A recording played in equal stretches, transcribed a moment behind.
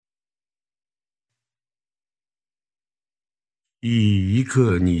以一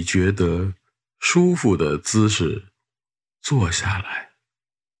个你觉得舒服的姿势坐下来，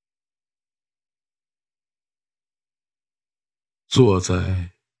坐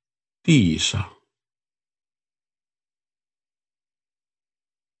在地上，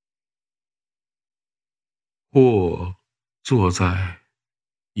或坐在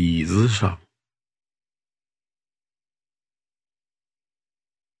椅子上，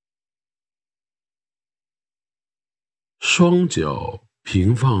双脚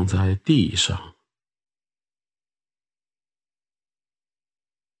平放在地上，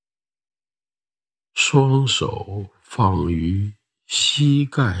双手放于膝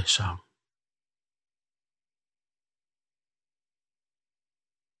盖上，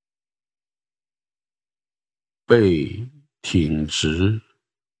背挺直，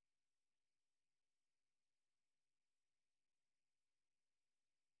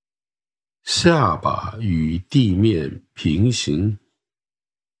下巴与地面平行，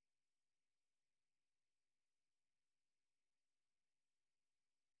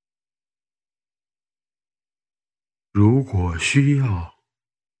如果需要，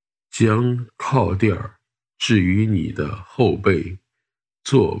将靠垫置于你的后背，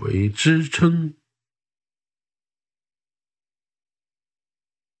作为支撑。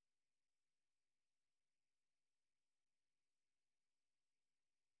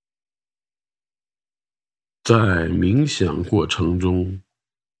在冥想过程中，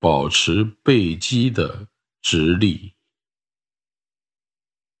保持背肌的直立。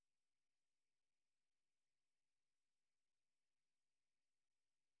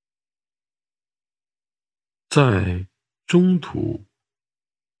在中途，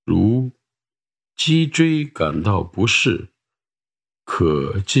如脊椎感到不适，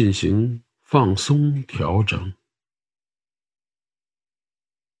可进行放松调整。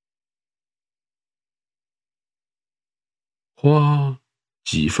花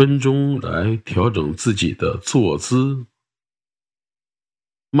几分钟来调整自己的坐姿，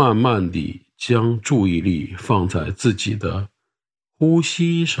慢慢地将注意力放在自己的呼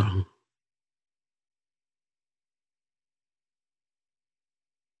吸上。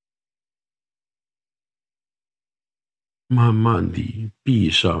慢慢地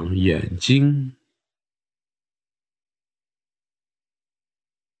闭上眼睛，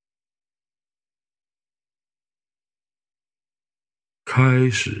开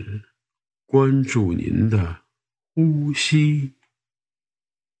始关注您的呼吸，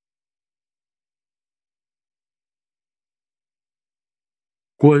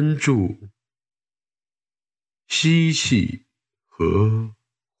关注吸气和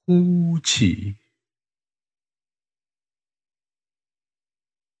呼气。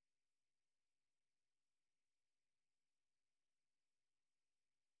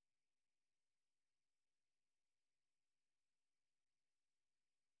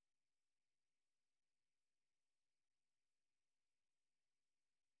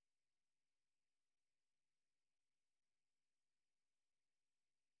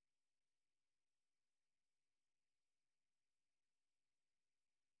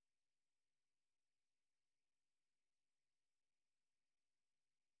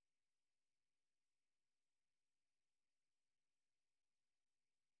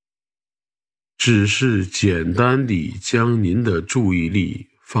只是简单地将您的注意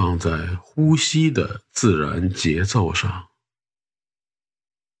力放在呼吸的自然节奏上。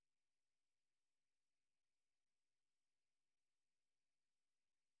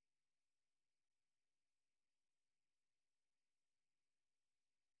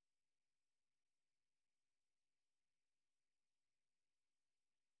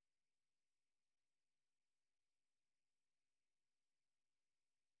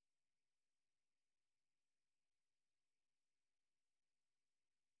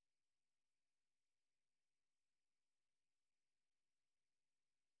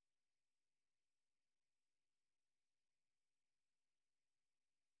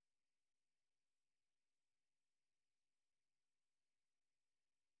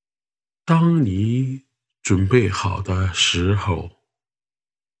当你准备好的时候，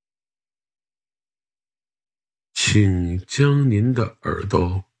请将您的耳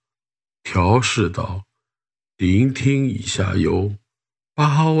朵调试到聆听以下由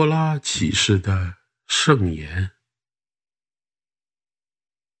巴哈欧拉启示的圣言。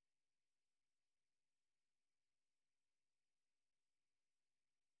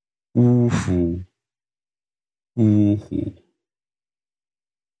呜呼，呜呼，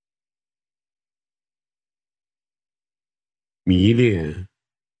迷恋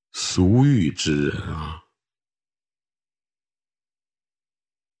俗欲之人啊！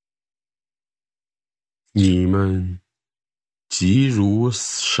你们急如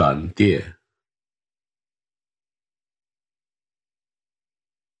闪电，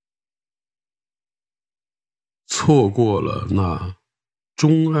错过了那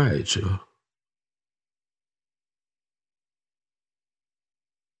钟爱者，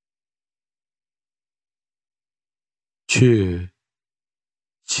却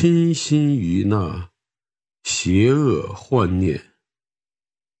倾心于那邪恶幻念。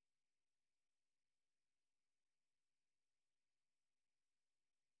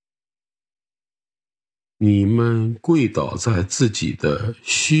你们跪倒在自己的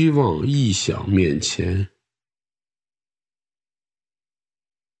虚妄臆想面前，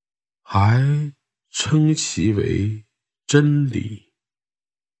还称其为真理。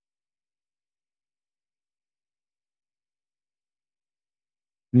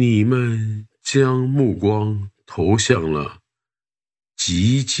你们将目光投向了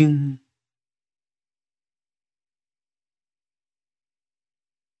极经，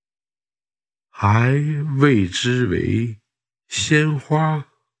还谓之为鲜花。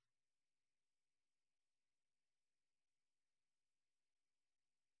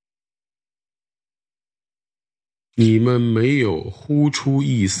你们没有呼出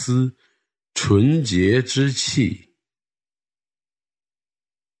一丝纯洁之气，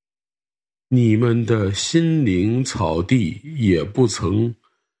你们的心灵草地也不曾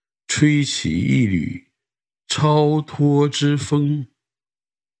吹起一缕超脱之风。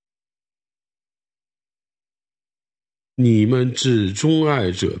你们置钟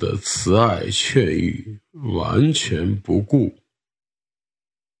爱者的慈爱劝喻完全不顾，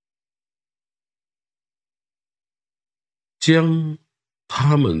将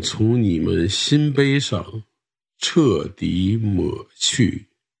他们从你们心碑上彻底抹去。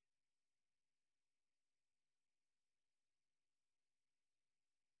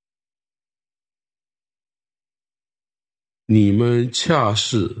你们恰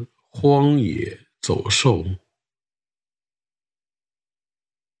是荒野走兽，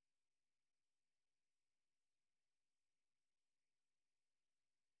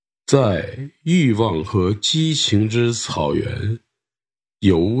在欲望和激情之草原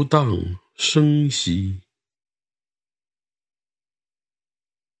游荡生息。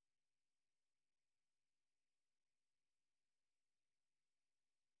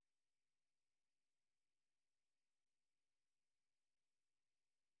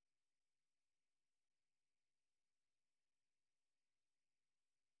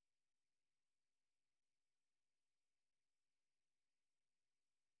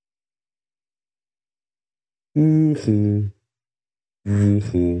呜呼，呜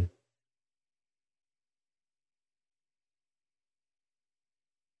呼，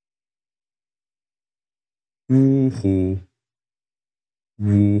呜呼，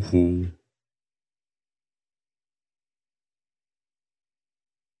呜呼。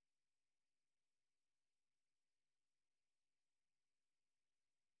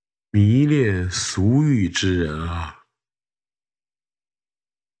迷恋俗欲之人啊，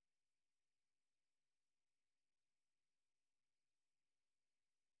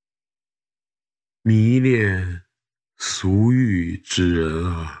迷恋俗欲之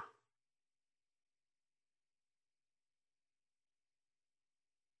人啊，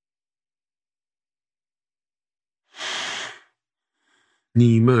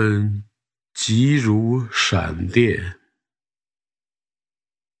你们急如闪电，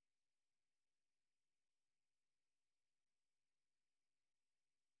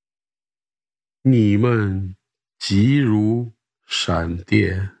你们急如闪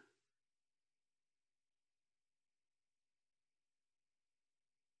电，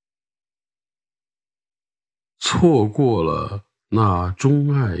错过了那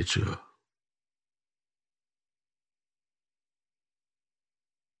钟爱者，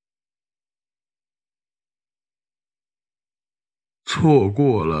错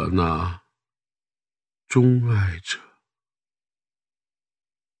过了那钟爱者，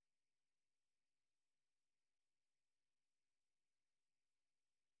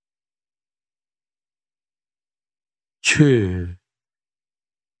却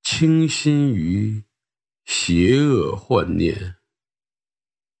倾心于邪恶幻念。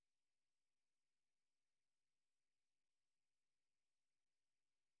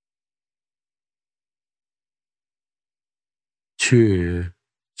却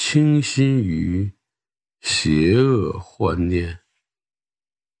倾心于邪恶幻念。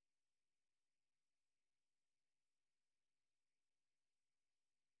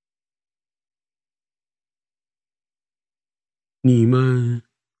你们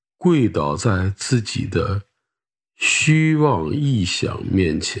跪倒在自己的虚妄臆想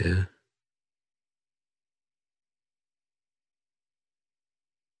面前，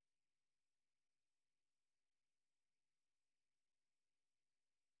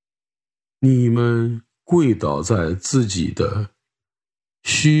你们跪倒在自己的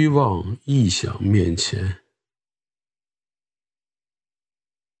虚妄臆想面前，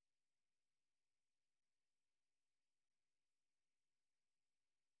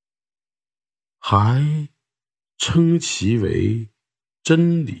还称其为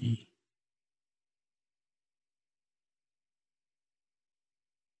真理。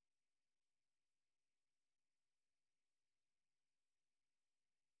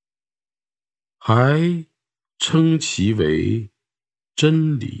还称其为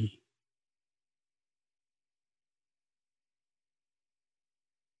真理。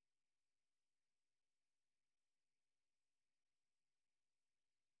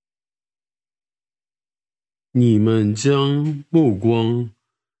你们将目光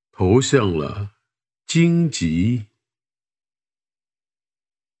投向了荆棘，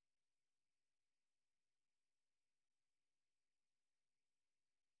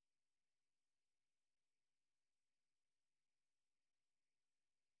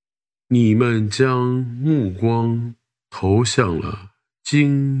你们将目光投向了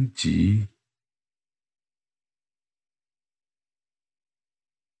荆棘，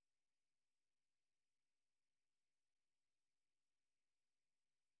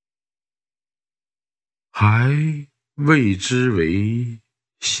还谓之为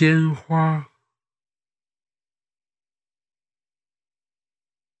鲜花，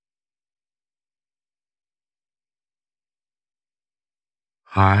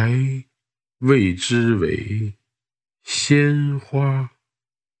还谓之为鲜花。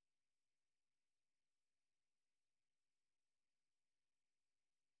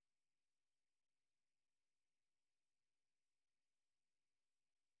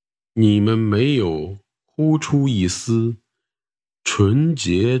你们没有呼出一丝纯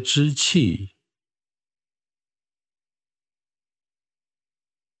洁之气，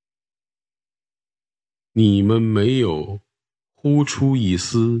你们没有呼出一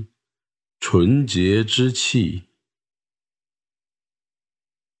丝纯洁之气，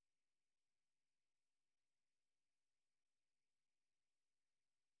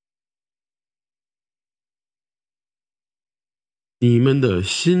你们的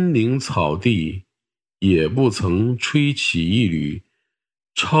心灵草地也不曾吹起一缕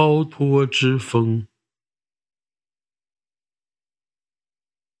超脱之风，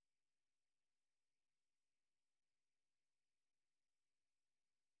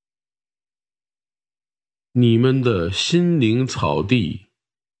你们的心灵草地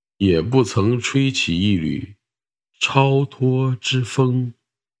也不曾吹起一缕超脱之风。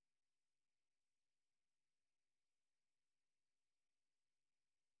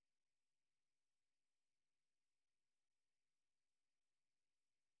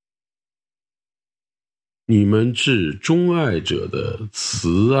你们至钟爱者的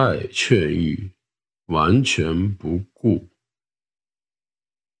慈爱劝喻完全不顾，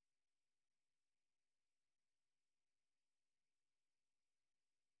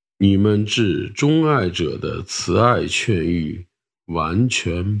你们至钟爱者的慈爱劝喻完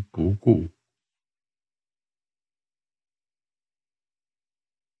全不顾，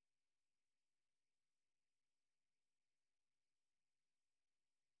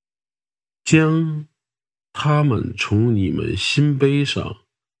将它们从你们心碑上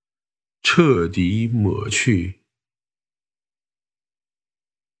彻底抹去，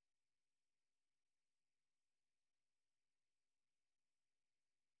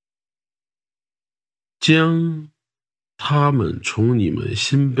将它们从你们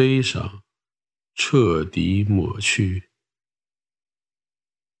心碑上彻底抹去。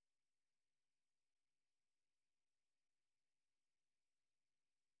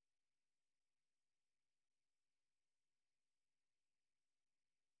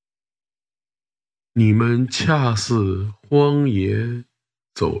你们恰似荒野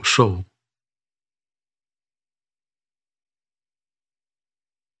走兽，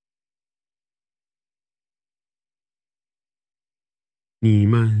你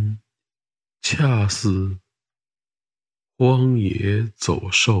们恰似荒野走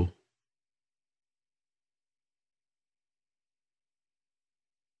兽，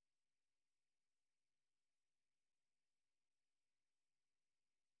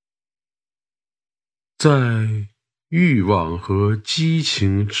在欲望和激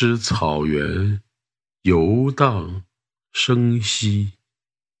情之草原游荡生息，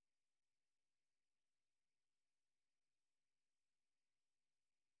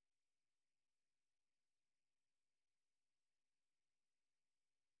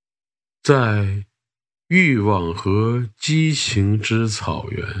在欲望和激情之草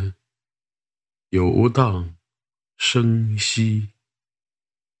原游荡生息。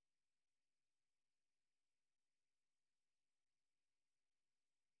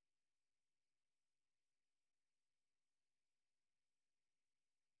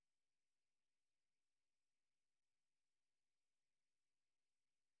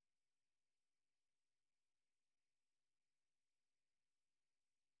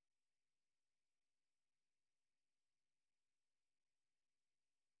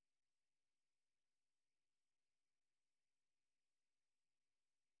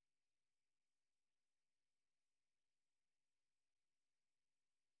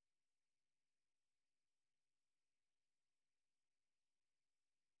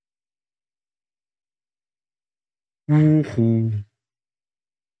呜呼，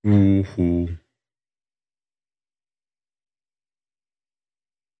呜呼，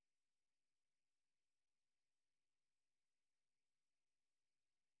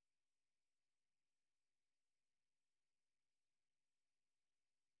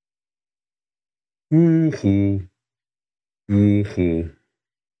呜呼，呜呼，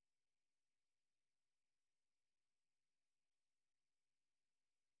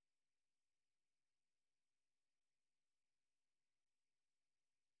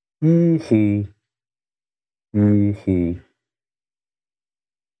呜呼，呜呼，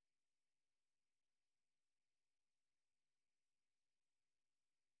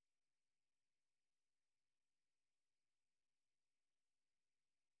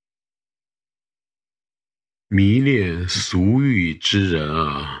迷恋俗欲之人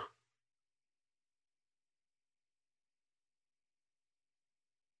啊！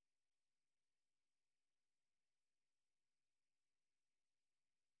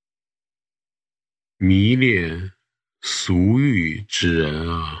迷恋俗欲之人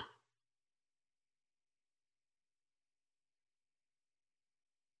啊！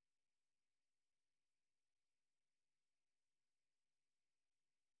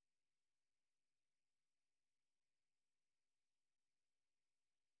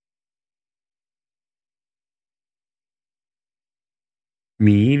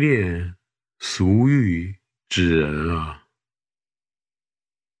迷恋俗欲之人啊！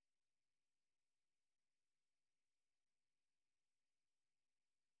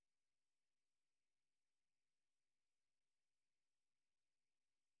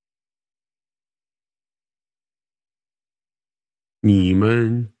你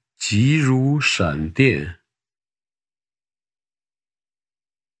们急如闪电，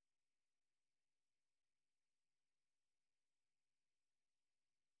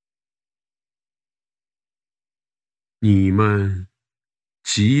你们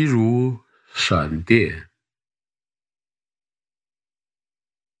急如闪电，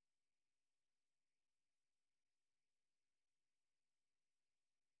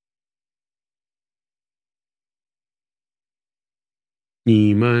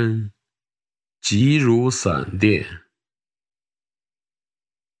你们急如闪电，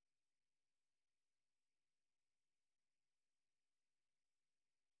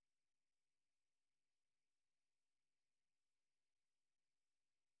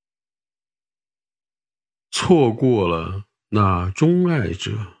错过了那钟爱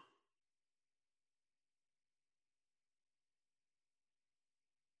者，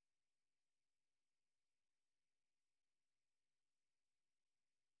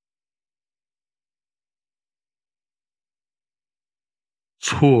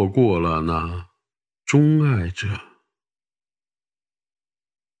错过了那钟爱者，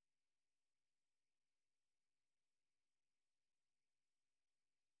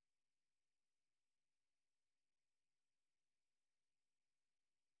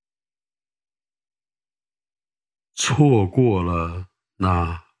错过了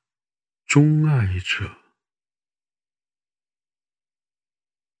那钟爱者，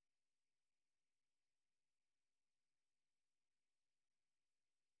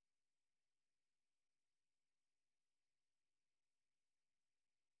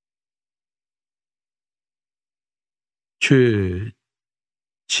却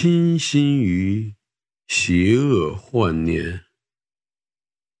倾心于邪恶幻念，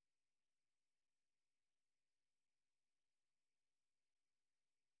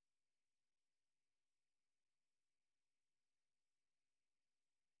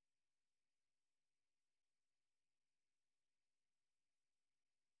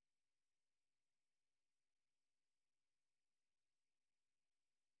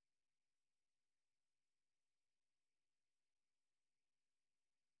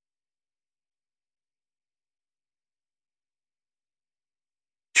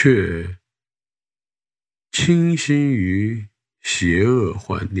却倾心于邪恶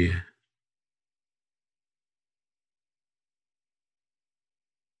幻念，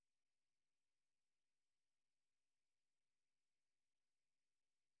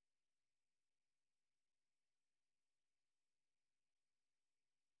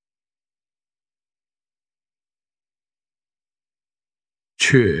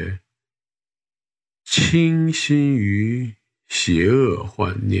却倾心于邪恶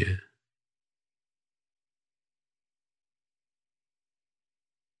幻念，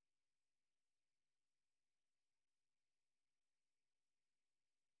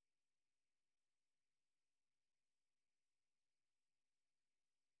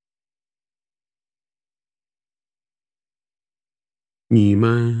你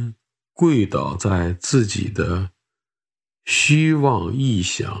们跪倒在自己的虚妄臆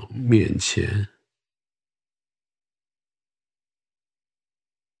想面前，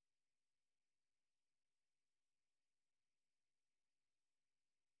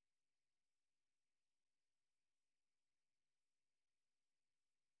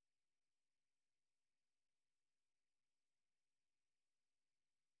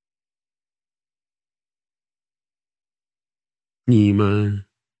你们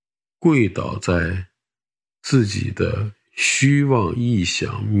跪倒在自己的虚妄臆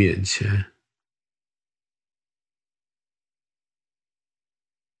想面前，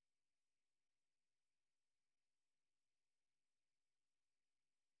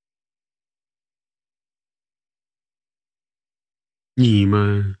你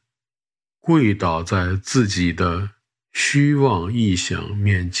们跪倒在自己的虚妄臆想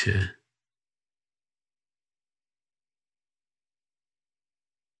面前，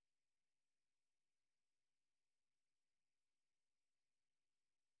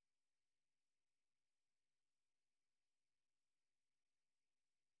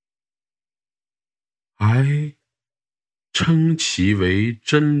还称其为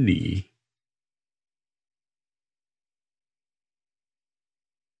真理，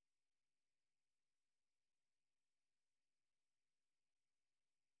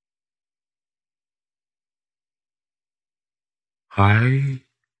还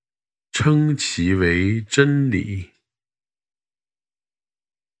称其为真理，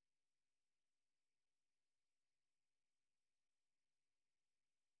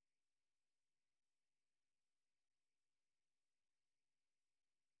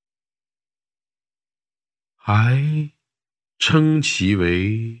还称其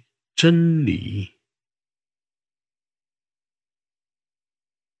为真理。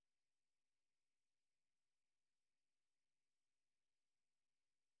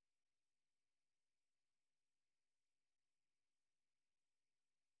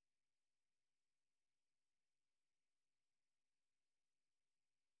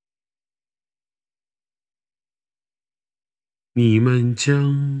你们将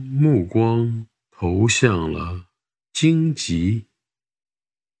目光投向了荆棘，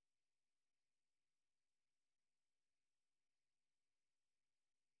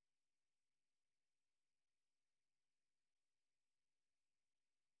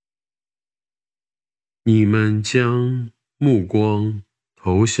你们将目光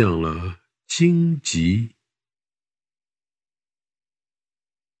投向了荆棘，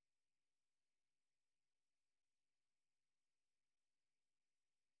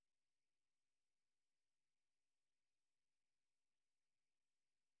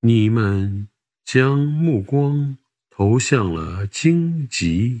你们将目光投向了荆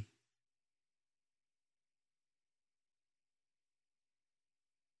棘，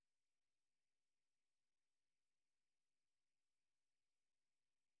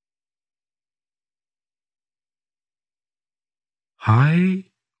还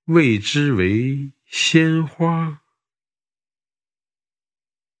谓之为鲜花，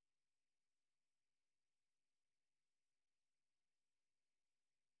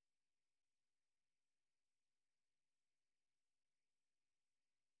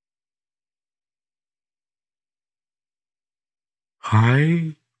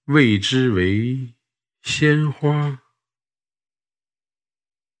还谓之为鲜花，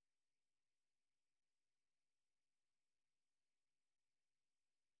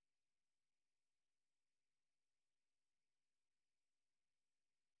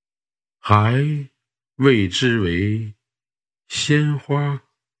还谓之为鲜花。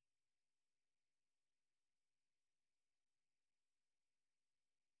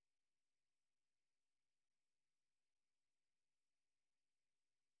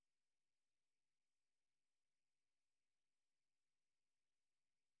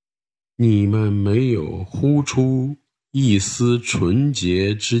你们没有呼出一丝纯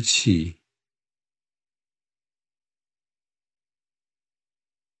洁之气，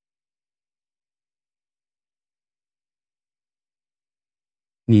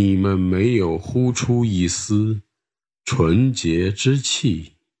你们没有呼出一丝纯洁之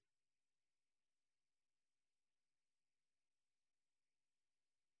气，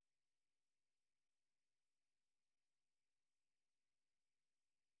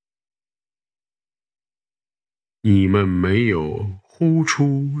你们没有呼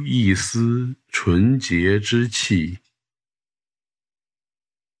出一丝纯洁之气，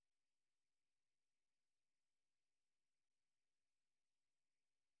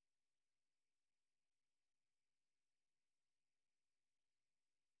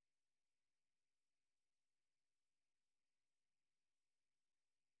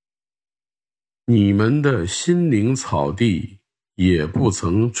你们的心灵草地也不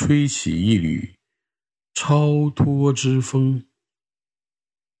曾吹起一缕超脱之风。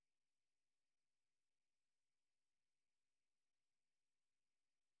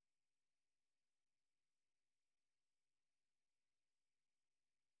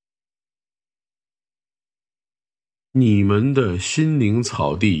你们的心灵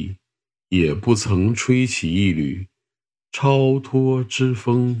草地也不曾吹起一缕超脱之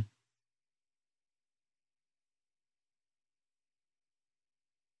风。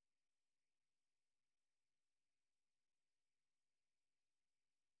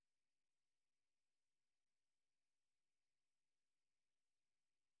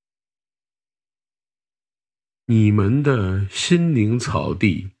你们的心灵草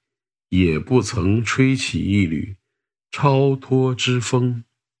地也不曾吹起一缕超脱之风。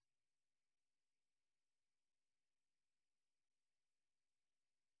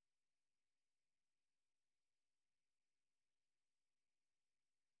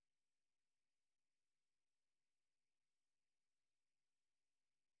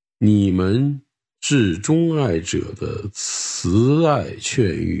你们至钟爱者的慈爱劝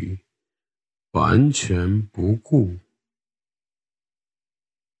喻完全不顾。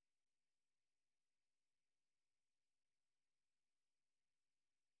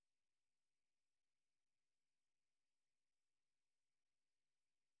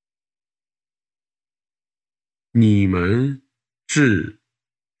你们至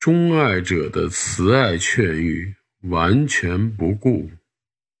钟爱者的慈爱劝喻完全不顾。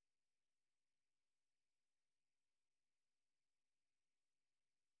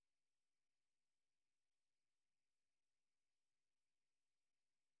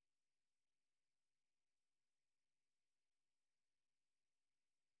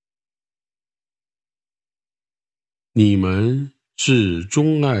你们至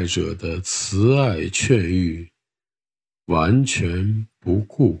钟爱者的慈爱劝喻完全不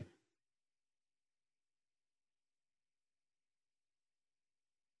顾。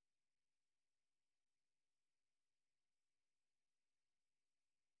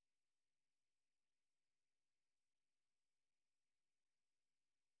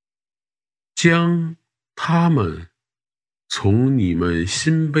将它们从你们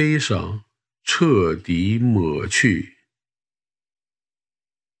心碑上彻底抹去。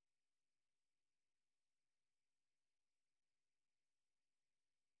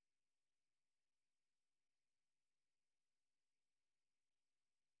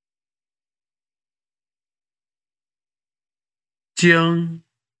将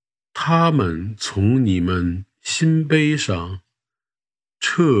它们从你们心碑上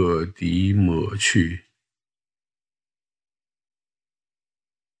彻底抹去。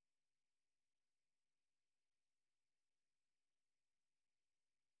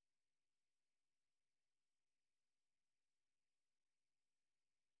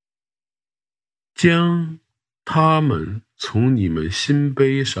将它们从你们心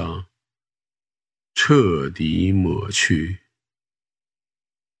碑上彻底抹去。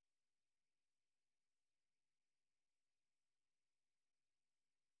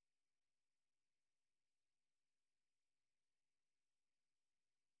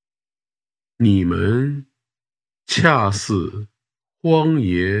你们恰似荒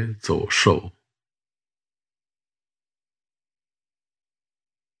野走兽。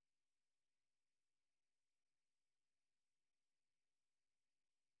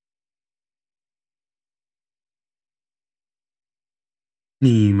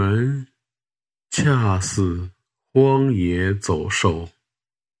你们恰似荒野走兽。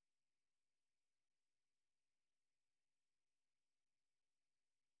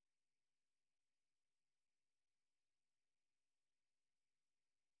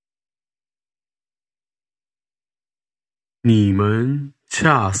你们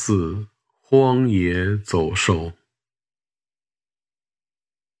恰似荒野走兽。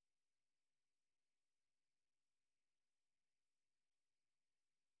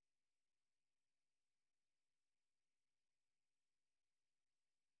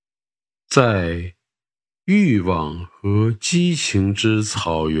在欲望和激情之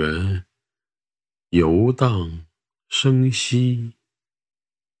草原游荡生息。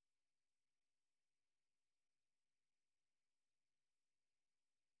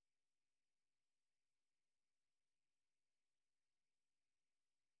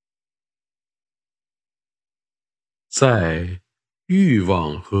在欲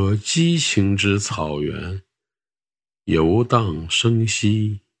望和激情之草原游荡生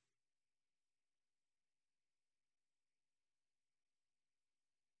息。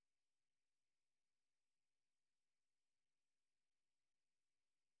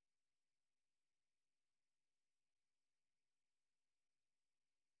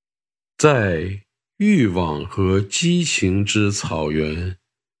在欲望和激情之草原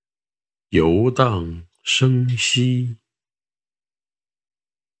游荡生息。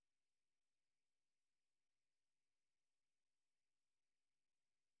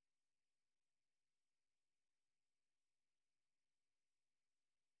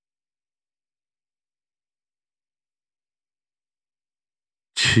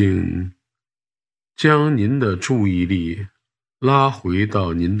请将您的注意力拉回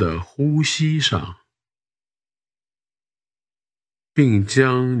到您的呼吸上，并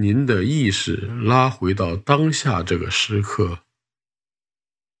将您的意识拉回到当下这个时刻。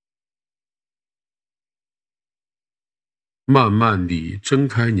慢慢地睁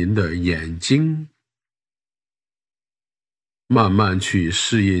开您的眼睛，慢慢去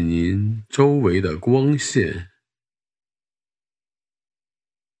适应您周围的光线。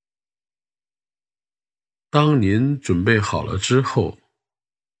当您准备好了之后，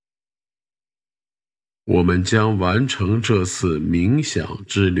我们将完成这次冥想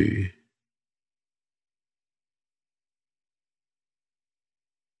之旅。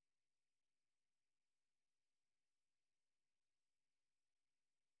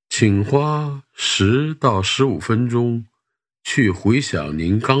请花10到15分钟去回想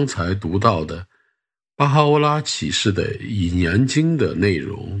您刚才读到的巴哈欧拉启示的以年经的内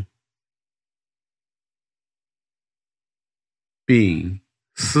容，并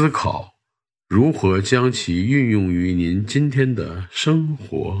思考如何将其运用于您今天的生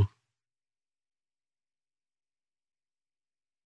活。